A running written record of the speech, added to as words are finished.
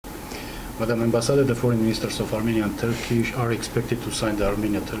Madam Ambassador, the foreign ministers of Armenia and Turkey are expected to sign the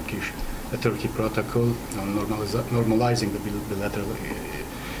Armenia-Turkey protocol on normalizing the bilateral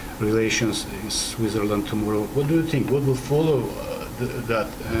relations in Switzerland tomorrow. What do you think? What will follow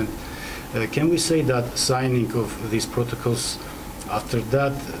that? And can we say that signing of these protocols, after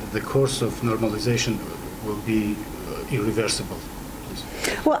that, the course of normalization will be irreversible?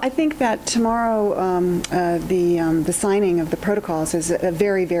 Well, I think that tomorrow the signing of the protocols is a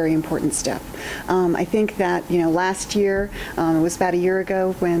very, very important step. I think that, last year, it was about a year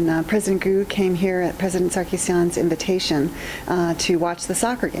ago when President Gu came here at President Sarkisyan's invitation to watch the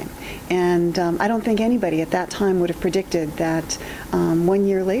soccer game. And I don't think anybody at that time would have predicted that 1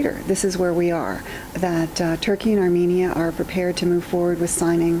 year later, this is where we are, that Turkey and Armenia are prepared to move forward with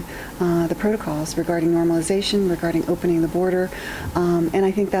signing the protocols regarding normalization, regarding opening the border, and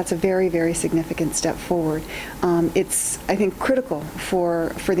I think that's a very, very significant step forward. It's, I think, critical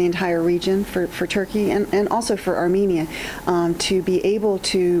for the entire region, for Turkey, and also for Armenia, to be able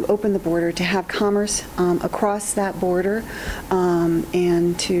to open the border, to have commerce across that border,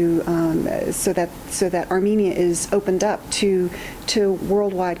 and to so that Armenia is opened up to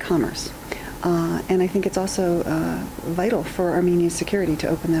worldwide commerce. And I think it's also vital for Armenia's security to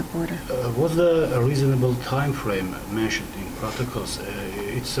open that border. Was there a reasonable time frame mentioned in protocols?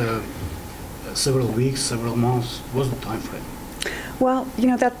 It's several weeks, several months. What's the time frame? Well,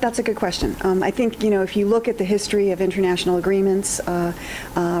 that's a good question. I think, if you look at the history of international agreements,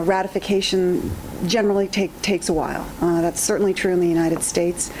 ratification generally takes a while. That's certainly true in the United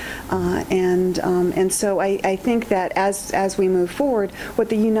States. And so I think that as we move forward, what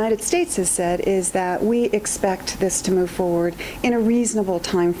the United States has said is that we expect this to move forward in a reasonable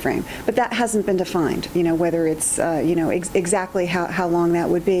time frame. But that hasn't been defined, whether it's, exactly how long that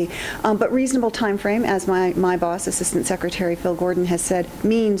would be. But reasonable time frame, as my boss, Assistant Secretary Phil Gordon, has said,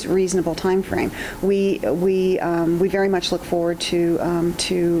 means reasonable time frame. We very much look forward to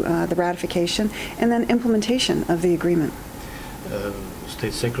the ratification and then implementation of the agreement.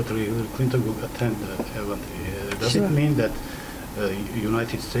 State Secretary Hillary Clinton will attend the event. Does Sure. it mean that the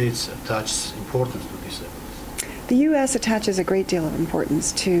United States attaches importance to this event? The U.S. attaches a great deal of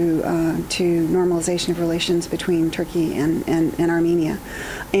importance to normalization of relations between Turkey and Armenia.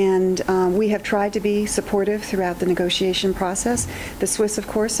 And we have tried to be supportive throughout the negotiation process. The Swiss, of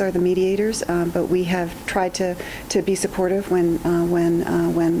course, are the mediators, but we have tried to be supportive when one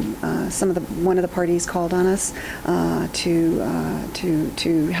of the parties called on us to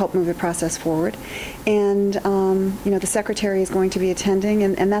help move the process forward. And the Secretary is going to be attending,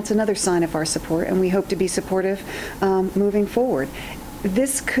 and that's another sign of our support, and we hope to be supportive moving forward.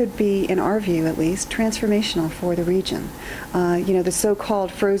 This could be, in our view at least, transformational for the region. The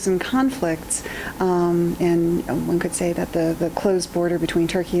so-called frozen conflicts, and one could say that the closed border between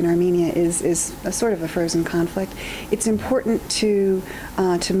Turkey and Armenia is a sort of a frozen conflict. It's important to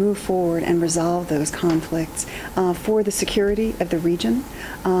move forward and resolve those conflicts for the security of the region,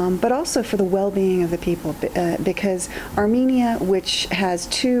 but also for the well-being of the people, because Armenia, which has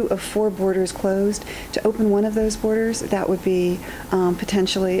 2 of 4 borders closed, to open one of those borders, that would be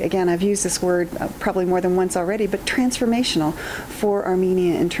potentially, again, I've used this word probably more than once already, but transformational for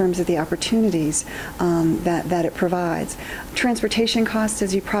Armenia in terms of the opportunities that it provides. Transportation costs,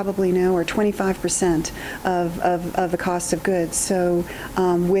 as you probably know, are 25% of the cost of goods. So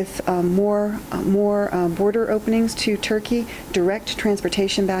with more border openings to Turkey, direct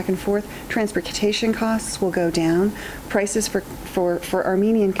transportation back and forth, transportation costs will go down. Prices for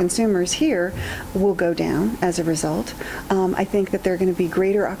Armenian consumers here will go down as a result. I think that there are going to be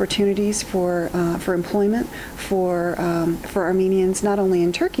greater opportunities for employment for Armenians, not only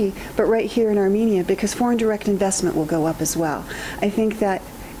in Turkey, but right here in Armenia, because foreign direct investment will go up as well. I think that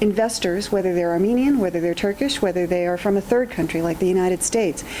investors, whether they're Armenian, whether they're Turkish, whether they are from a third country like the United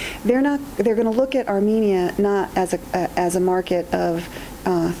States, they're going to look at Armenia not as a market of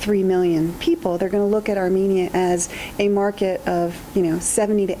 3 million people. They're going to look at Armenia as a market of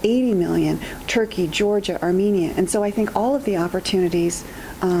 70 to 80 million. Turkey, Georgia, Armenia, and so I think all of the opportunities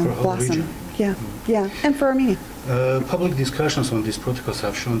blossom. Yeah, and for Armenia. Public discussions on these protocols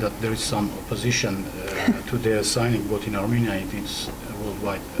have shown that there is some opposition to their signing, both in Armenia and its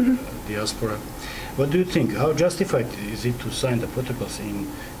worldwide diaspora. What do you think? How justified is it to sign the protocols in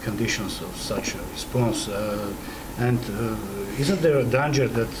conditions of such a response? And isn't there a danger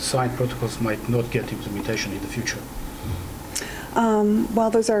that signed protocols might not get implementation in the future? Well,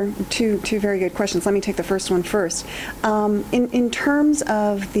 those are two very good questions. Let me take the first one first. In terms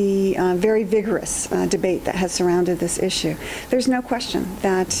of the very vigorous debate that has surrounded this issue, there's no question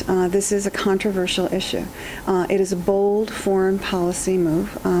that this is a controversial issue. It is a bold foreign policy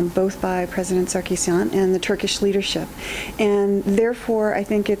move, both by President Sarkisyan and the Turkish leadership, and therefore I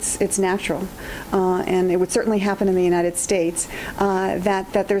think it's natural, and it would certainly happen in the United States,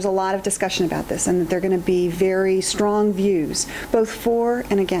 that there's a lot of discussion about this, and that there are going to be very strong views, both for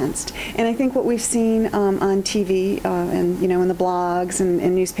and against. And I think what we've seen on TV and in the blogs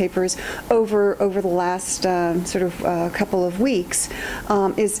and newspapers over the last couple of weeks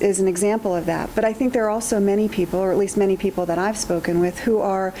is an example of that. But I think there are also many people, or at least many people that I've spoken with, who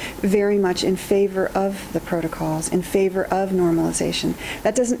are very much in favor of the protocols, in favor of normalization.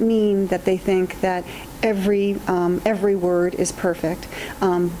 That doesn't mean that they think that every word is perfect,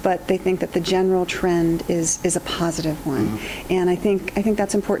 but they think that the general trend is a positive one. Mm-hmm. And I think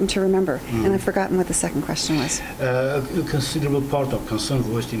that's important to remember. Mm-hmm. And I've forgotten what the second question was. A considerable part of concern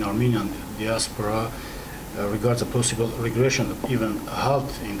voiced in Armenian diaspora regards a possible regression, even a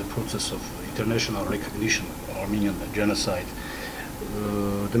halt in the process of international recognition of Armenian genocide.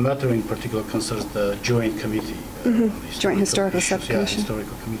 The matter in particular concerns the Joint Committee. Mm-hmm. Joint Historical Subcommission. Yeah,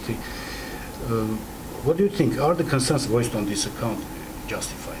 Historical Committee. What do you think? Are the concerns voiced on this account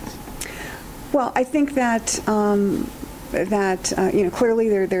justified? Well, I think that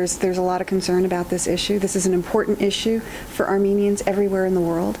clearly there's a lot of concern about this issue. This is an important issue for Armenians everywhere in the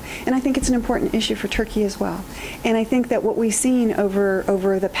world, and I think it's an important issue for Turkey as well. And I think that what we've seen over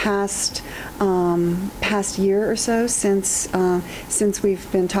the past year or so, since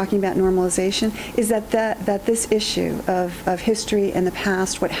we've been talking about normalization, is that this issue of history and the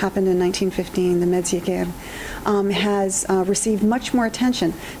past, what happened in 1915, the Medzyeger, has received much more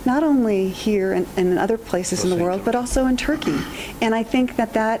attention, not only here and in other places in the world, but also in Turkey. And I think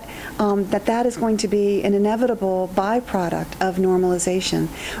that is going to be an inevitable byproduct of normalization.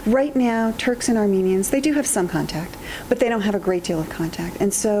 Right now, Turks and Armenians, they do have some contact, but they don't have a great deal of contact.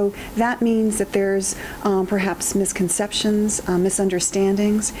 And so that means that there's perhaps misconceptions,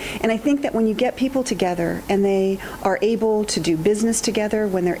 misunderstandings. And I think that when you get people together and they are able to do business together,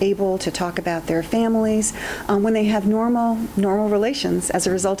 when they're able to talk about their families, when they have normal relations as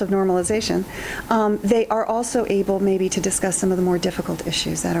a result of normalization, they are also able maybe to discuss some of the more difficult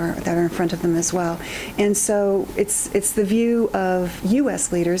issues that are in front of them as well. And so it's the view of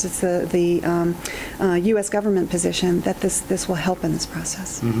U.S. leaders, it's the U.S. government position that this will help in this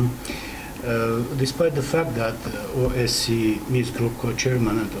process. Mm-hmm. Despite the fact that OSCE Minsk Group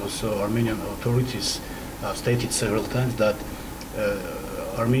co-chairman and also Armenian authorities have stated several times that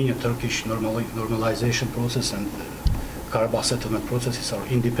Armenian-Turkish normalization process and Karabakh settlement processes are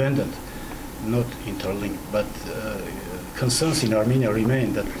independent, not interlinked, but concerns in Armenia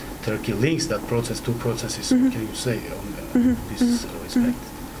remain that Turkey links that process to processes. Mm-hmm. What can you say on this respect?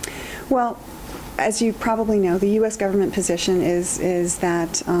 Well, as you probably know, the U.S. government position is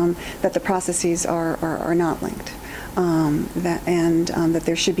that the processes are not linked. That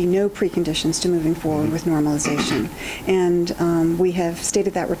there should be no preconditions to moving forward with normalization. And we have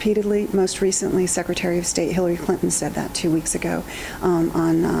stated that repeatedly. Most recently, Secretary of State Hillary Clinton said that 2 weeks ago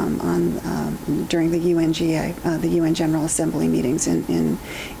during the UNGA, the UN General Assembly meetings in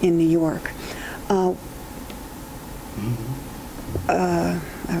New York.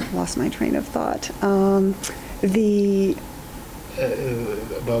 I've lost my train of thought. About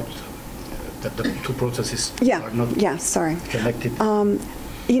that the two processes are not connected.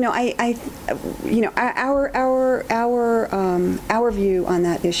 Our view on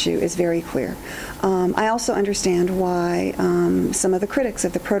that issue is very clear. I also understand why some of the critics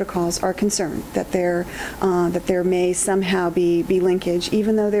of the protocols are concerned that there may somehow be linkage,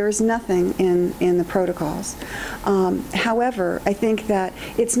 even though there is nothing in the protocols. However, I think that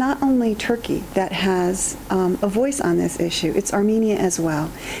it's not only Turkey that has a voice on this issue, it's Armenia as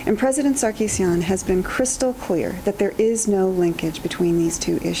well. And President Sarkisyan has been crystal clear that there is no linkage between these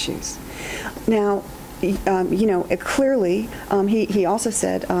two issues. Now, clearly, he also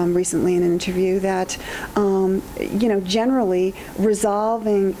said recently in an interview that, generally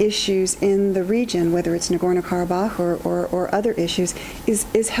resolving issues in the region, whether it's Nagorno-Karabakh or other issues,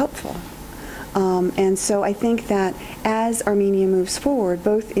 is helpful. And so I think that as Armenia moves forward,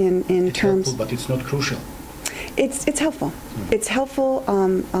 both in terms... Helpful, but it's not crucial. It's helpful. It's helpful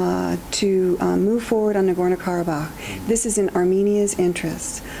to move forward on Nagorno-Karabakh. This is in Armenia's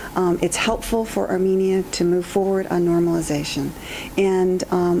interest. It's helpful for Armenia to move forward on normalization. And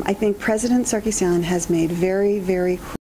I think President Sarkisyan has made very, very clear